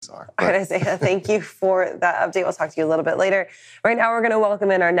are. All right, Isaiah, thank you for that update. We'll talk to you a little bit later. Right now, we're going to welcome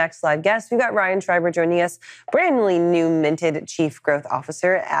in our next live guest. We've got Ryan Schreiber joining us, brand new minted Chief Growth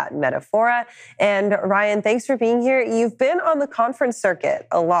Officer at Metafora. And Ryan, thanks for being here. You've been on the conference circuit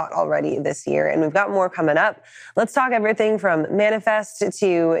a lot already this year, and we've got more coming up. Let's talk everything from Manifest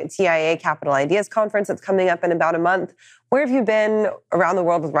to TIA Capital Ideas Conference that's coming up in about a month. Where have you been around the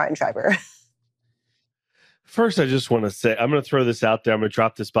world with Ryan Schreiber? First, I just want to say, I'm going to throw this out there. I'm going to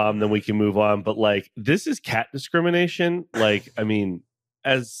drop this bomb, then we can move on. But this is cat discrimination.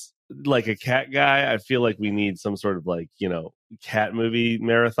 As a cat guy, I feel like we need some sort of cat movie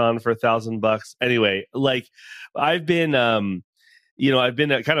marathon for $1,000. Anyway, I've been, I've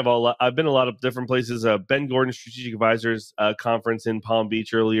been at I've been a lot of different places. Ben Gordon Strategic Advisors conference in Palm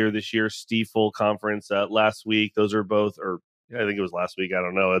Beach earlier this year, Stiefel conference last week. Those are both, or I think it was last week. I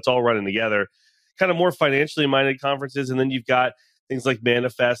don't know. It's all running together. Kind of more financially minded conferences, and then you've got things like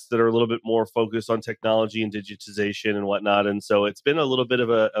Manifest that are a little bit more focused on technology and digitization and whatnot. And so it's been a little bit of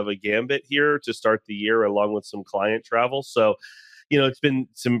a gambit here to start the year, along with some client travel. So, it's been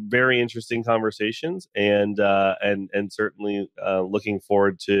some very interesting conversations, and certainly looking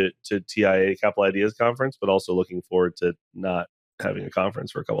forward to TIA Capital Ideas Conference, but also looking forward to not having a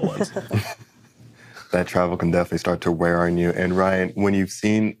conference for a couple of months. That travel can definitely start to wear on you. And Ryan, when you've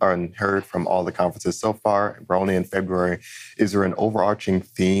seen and heard from all the conferences so far, we're only in February, is there an overarching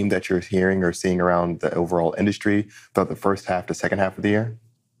theme that you're hearing or seeing around the overall industry throughout the first half to second half of the year?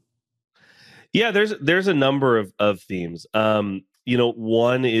 Yeah, there's a number of themes.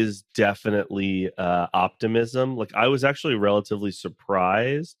 One is definitely optimism. I was actually relatively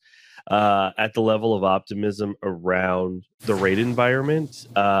surprised at the level of optimism around the rate environment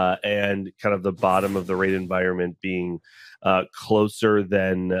and kind of the bottom of the rate environment being closer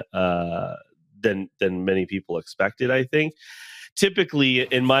than many people expected. I think typically,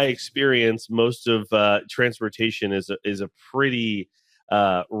 in my experience, most of transportation is a pretty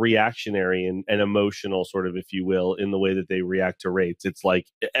reactionary and emotional sort of, if you will, in the way that they react to rates. It's like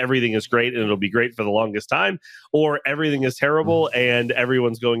everything is great and it'll be great for the longest time, or everything is terrible and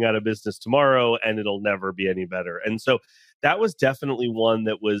everyone's going out of business tomorrow and it'll never be any better. And so that was definitely one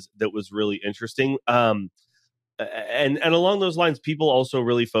that was really interesting. And along those lines, people also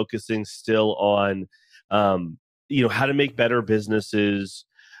really focusing still on how to make better businesses.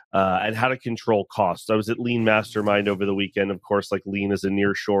 And how to control costs. I was at Lean Mastermind over the weekend. Of course, Lean is a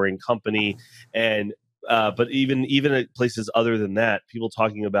nearshoring company, and but even at places other than that, people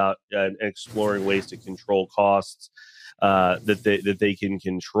talking about and exploring ways to control costs that they can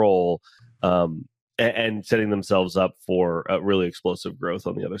control, and setting themselves up for really explosive growth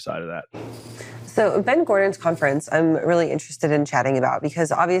on the other side of that. So Ben Gordon's conference, I'm really interested in chatting about,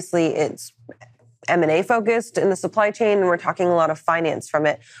 because obviously it's M&A focused in the supply chain, and we're talking a lot of finance from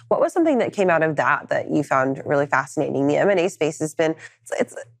it. What was something that came out of that you found really fascinating? The M&A space has been,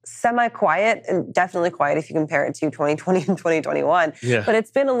 it's semi-quiet, and definitely quiet if you compare it to 2020 and 2021. Yeah. But it's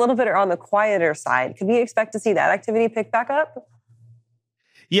been a little bit on the quieter side. Could we expect to see that activity pick back up?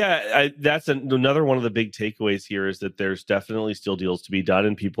 Yeah, that's another one of the big takeaways here, is that there's definitely still deals to be done,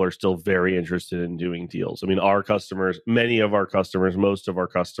 and people are still very interested in doing deals. I mean, our customers, many of our customers, most of our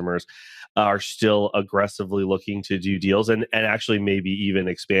customers are still aggressively looking to do deals, and actually maybe even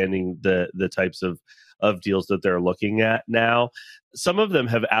expanding the types of deals that they're looking at now. Some of them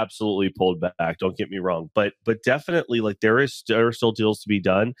have absolutely pulled back, don't get me wrong, but definitely there are still deals to be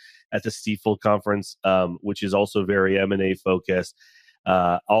done at the Stiefel conference, which is also very M&A focused.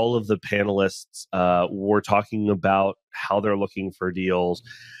 All of the panelists were talking about how they're looking for deals.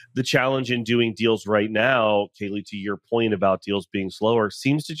 The challenge in doing deals right now, Kaylee, to your point about deals being slower,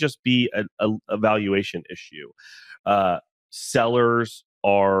 seems to just be a valuation issue. Sellers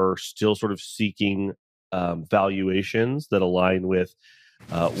are still sort of seeking valuations that align with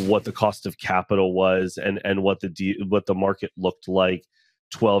what the cost of capital was and what the market looked like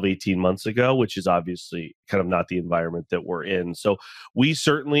 12, 18 months ago, which is obviously kind of not the environment that we're in. So we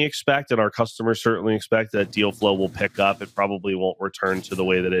certainly expect, and our customers certainly expect, that deal flow will pick up. It probably won't return to the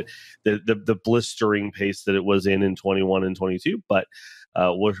way that the blistering pace that it was in 21 and 22. But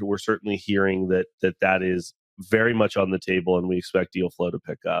we're certainly hearing that is very much on the table, and we expect deal flow to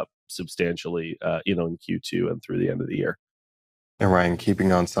pick up substantially, in Q2 and through the end of the year. And Ryan,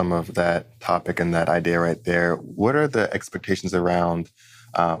 keeping on some of that topic and that idea right there, what are the expectations around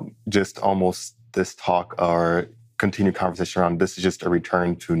just almost this talk or continued conversation around this is just a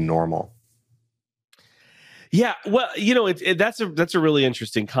return to normal? Yeah, well, that's a really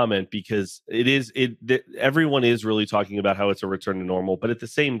interesting comment, because everyone is really talking about how it's a return to normal, but at the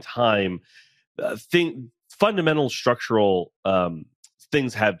same time, fundamental structural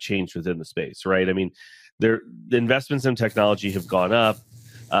things have changed within the space, right? I mean, the investments in technology have gone up.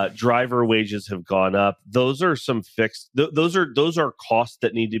 Driver wages have gone up. Those are some fixed. Those are costs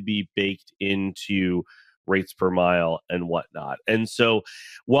that need to be baked into rates per mile and whatnot. And so,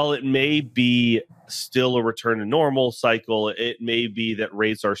 while it may be still a return to normal cycle, it may be that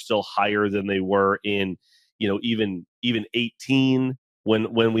rates are still higher than they were in, even 18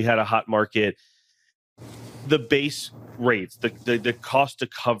 when we had a hot market. The base rates, the cost to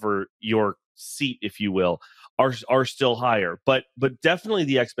cover your seat, if you will, are still higher, but definitely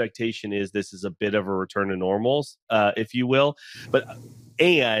the expectation is this is a bit of a return to normals, if you will,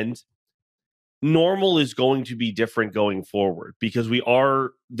 and normal is going to be different going forward because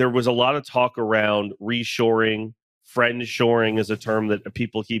there was a lot of talk around reshoring. Friendshoring is a term that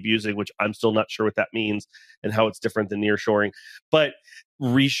people keep using, which I'm still not sure what that means and how it's different than nearshoring. But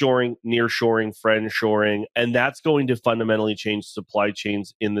reshoring, nearshoring, friendshoring, and that's going to fundamentally change supply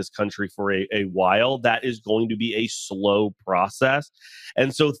chains in this country for a while. That is going to be a slow process.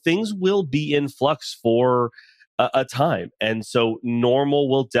 And so things will be in flux for a time. And so normal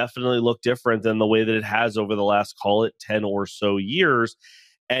will definitely look different than the way that it has over the last, call it 10 or so years.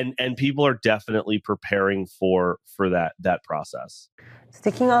 And people are definitely preparing for that process.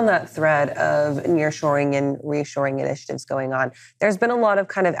 Sticking on that thread of nearshoring and reshoring initiatives going on, there's been a lot of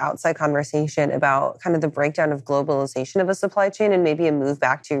kind of outside conversation about kind of the breakdown of globalization of a supply chain and maybe a move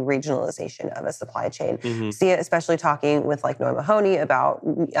back to regionalization of a supply chain. Mm-hmm. See it especially talking with like Noah Mahoney about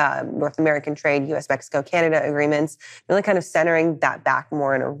North American trade, US, Mexico, Canada agreements, really kind of centering that back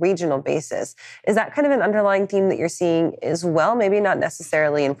more on a regional basis. Is that kind of an underlying theme that you're seeing as well? Maybe not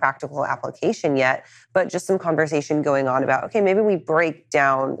necessarily in practical application yet, but just some conversation going on about, okay, maybe we break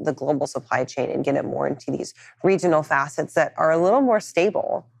down the global supply chain and get it more into these regional facets that are a little more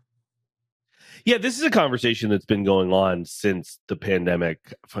stable. Yeah, this is a conversation that's been going on since the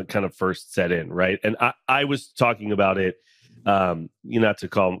pandemic kind of first set in, right? And I was talking about it, not to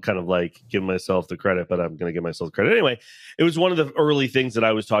call kind of like give myself the credit, but I'm going to give myself the credit anyway. It was one of the early things that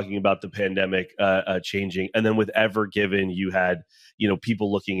I was talking about the pandemic changing, and then with Ever Given, you had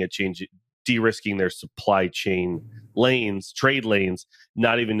people looking at de-risking their supply chain lanes, trade lanes,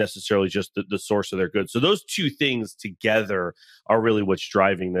 not even necessarily just the source of their goods. So those two things together are really what's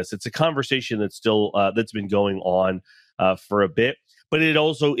driving this. It's a conversation that's still that's been going on for a bit, but it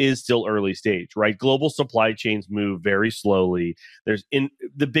also is still early stage, right? Global supply chains move very slowly.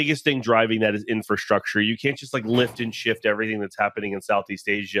 The biggest thing driving that is infrastructure. You can't just like lift and shift everything that's happening in Southeast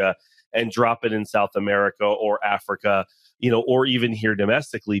Asia and drop it in South America or Africa, or even here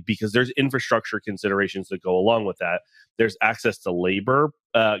domestically, because there's infrastructure considerations that go along with that. There's access to labor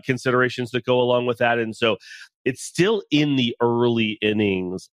considerations that go along with that. And so it's still in the early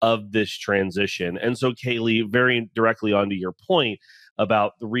innings of this transition. And so, Kaylee, very directly onto your point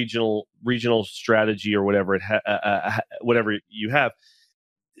about the regional strategy or whatever whatever you have,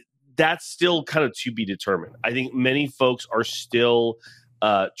 that's still kind of to be determined. I think many folks are still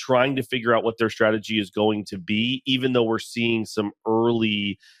trying to figure out what their strategy is going to be, even though we're seeing some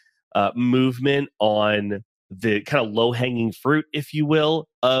early movement on the kind of low-hanging fruit, if you will,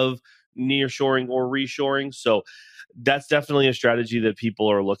 of nearshoring or reshoring. So that's definitely a strategy that people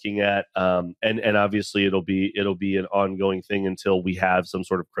are looking at, and obviously it'll be an ongoing thing until we have some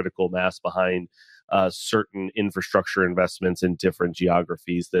sort of critical mass behind certain infrastructure investments in different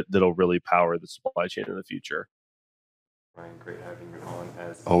geographies that'll really power the supply chain in the future. Ryan, great having you on.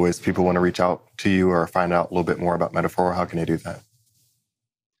 As always, people want to reach out to you or find out a little bit more about Metafora. How can they do that?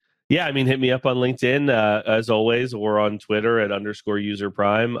 Yeah, I mean, hit me up on LinkedIn as always, or on Twitter at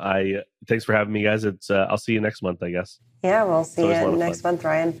 _userprime. Thanks for having me, guys. I'll see you next month, I guess. Yeah, we'll see you next month,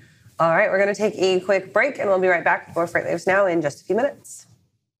 Ryan. All right, we're going to take a quick break, and we'll be right back for Freight Waves Now in just a few minutes.